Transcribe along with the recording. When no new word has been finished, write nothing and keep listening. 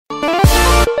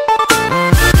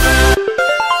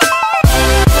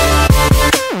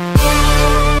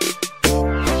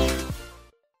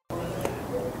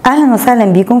اهلا وسهلا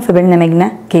بيكم في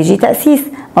برنامجنا KG تأسيس.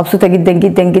 مبسوطة جدا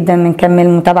جدا جدا من كم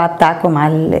المتابعة بتاعكم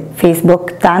على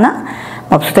الفيسبوك بتاعنا.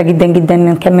 مبسوطة جدا جدا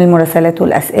من كم المراسلات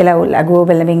والاسئلة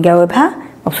والاجوبة اللي بنجاوبها.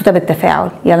 مبسوطة بالتفاعل.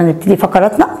 يلا نبتدي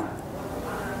فقراتنا.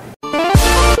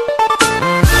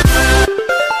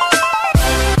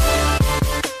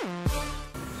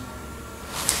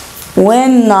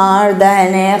 والنهارده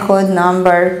هناخد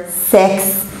نمبر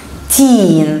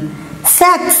 16. 6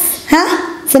 ها؟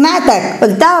 سمعتك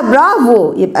قلتها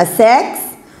برافو. يبقى 6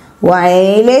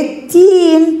 وعيلة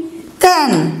تين.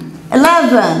 10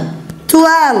 11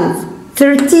 12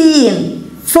 13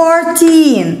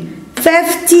 14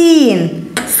 15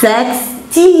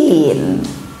 16.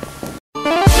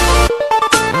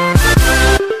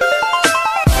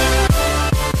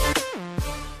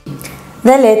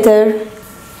 The letter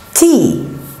T.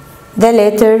 The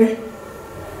letter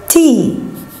T.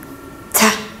 Ta.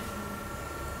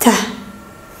 Ta.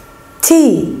 T.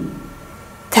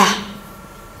 Ta.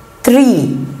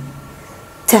 3.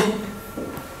 Ta.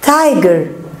 Tiger.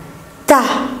 Ta.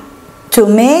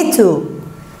 Tomato.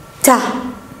 Ta.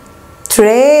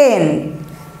 Train.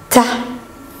 Ta.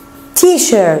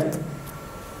 T-shirt.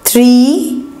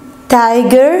 3.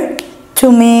 Tiger.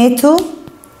 Tomato.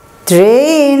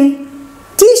 Train.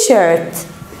 T-shirt.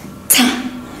 Ta.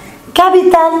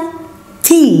 Capital T.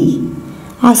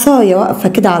 عصاية واقفة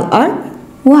كده على الأرض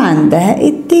وعندها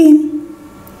ايدين.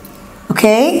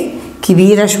 اوكي،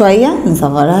 كبيرة شوية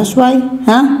نصغرها شوية.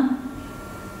 ها،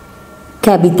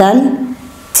 كابيتال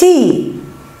تي.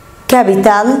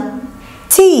 كابيتال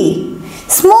تي.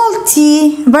 سمول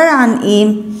تي عبارة عن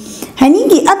ايه؟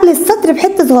 هنيجي قبل السطر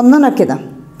بحتة صغننة كده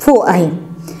فوق اهي.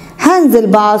 هنزل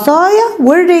بعصاية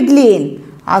والرجلين.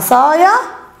 عصاية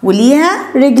وليها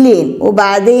رجلين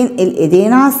وبعدين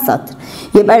الايدين على السطر.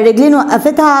 يبقى الرجلين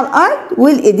وقفتها على الارض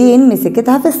والايدين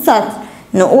مسكتها في السطر.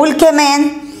 نقول كمان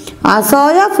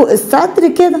عصاية فوق السطر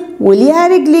كده وليها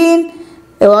رجلين.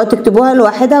 اوعوا تكتبوها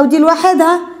لوحدها ودي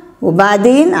لوحدها.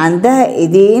 وبعدين عندها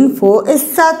ايدين فوق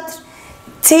السطر.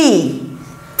 تي.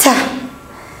 تا.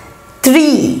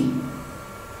 3.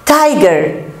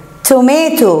 تايجر.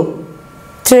 توماتو.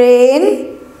 ترين.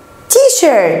 تي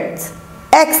شيرت.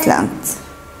 Excellent.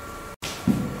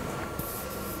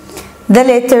 The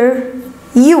letter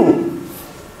U.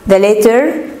 The letter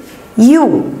U.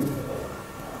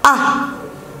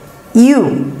 U.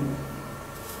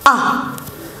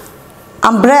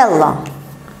 Umbrella.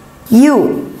 U.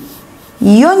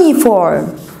 Uniform.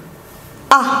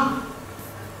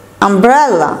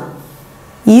 Umbrella.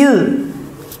 U.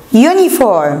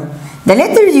 Uniform. The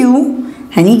letter U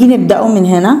هنيجي نبدأه من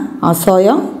هنا.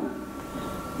 عصاية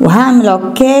وهعمل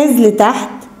عكاز لتحت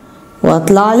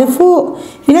واطلع لفوق.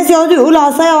 في ناس يقعدوا يقولوا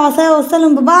عصاية وعصاية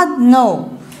واوصلهم ببعض. نو.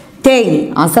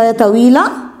 تاني، عصاية طويلة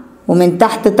ومن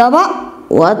تحت طبق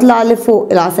واطلع لفوق.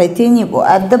 العصايتين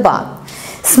يبقوا قد بعض.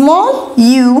 سمول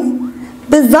يو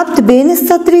بالظبط بين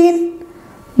السطرين.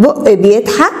 بق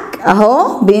بيضحك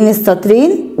اهو بين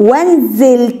السطرين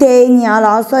وانزل تاني على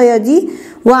العصاية دي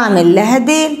واعمل لها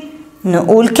ديل.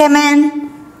 نقول كمان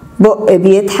بق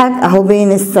بيضحك اهو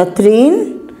بين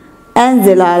السطرين.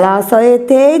 انزل على العصاية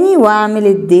تاني واعمل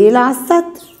الديل على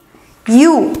السطر.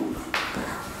 يو.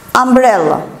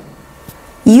 umbrella.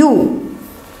 يو.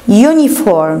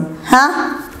 uniform. ها،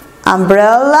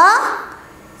 umbrella.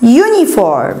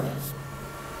 uniform.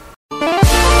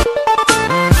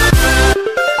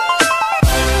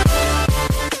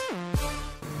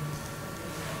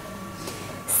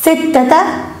 ستة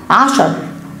عشر.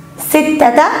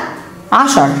 ستة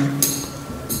عشر.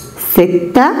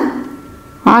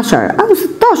 16 أو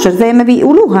 16 زي ما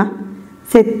بيقولوها.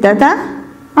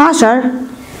 16.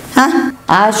 ها،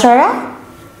 10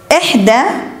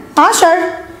 11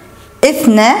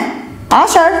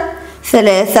 12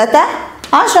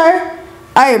 13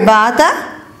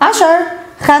 14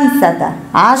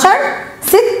 15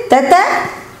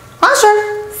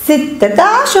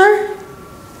 16.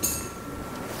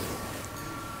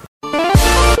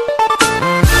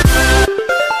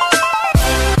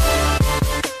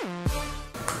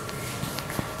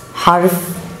 حرف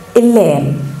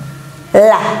اللام.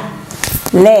 لا.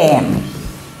 لام.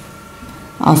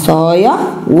 عصاية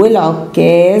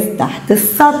والعكاز تحت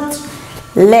السطر.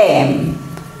 لام.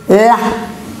 لا.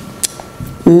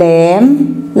 لام.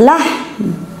 لحم.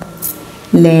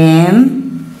 لام.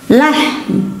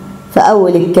 لحم. في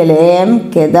أول الكلام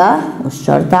كده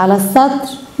والشرط على السطر.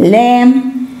 لام.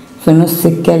 في نص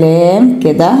الكلام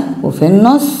كده وفي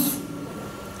النص.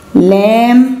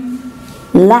 لام.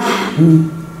 لحم.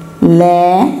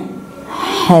 لا.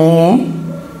 ح.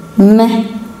 م.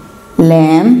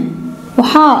 لام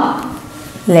وحاء.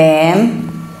 لام.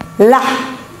 لحم.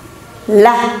 ل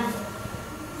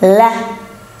ل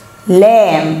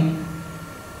لام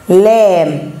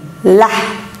لام لح.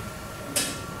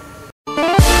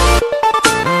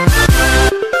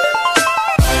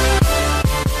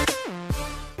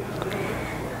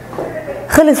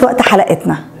 خلص وقت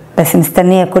حلقتنا، بس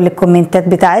مستنية كل الكومنتات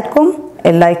بتاعتكم،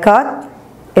 اللايكات،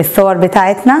 الصور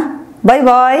بتاعتنا. باي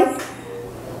باي.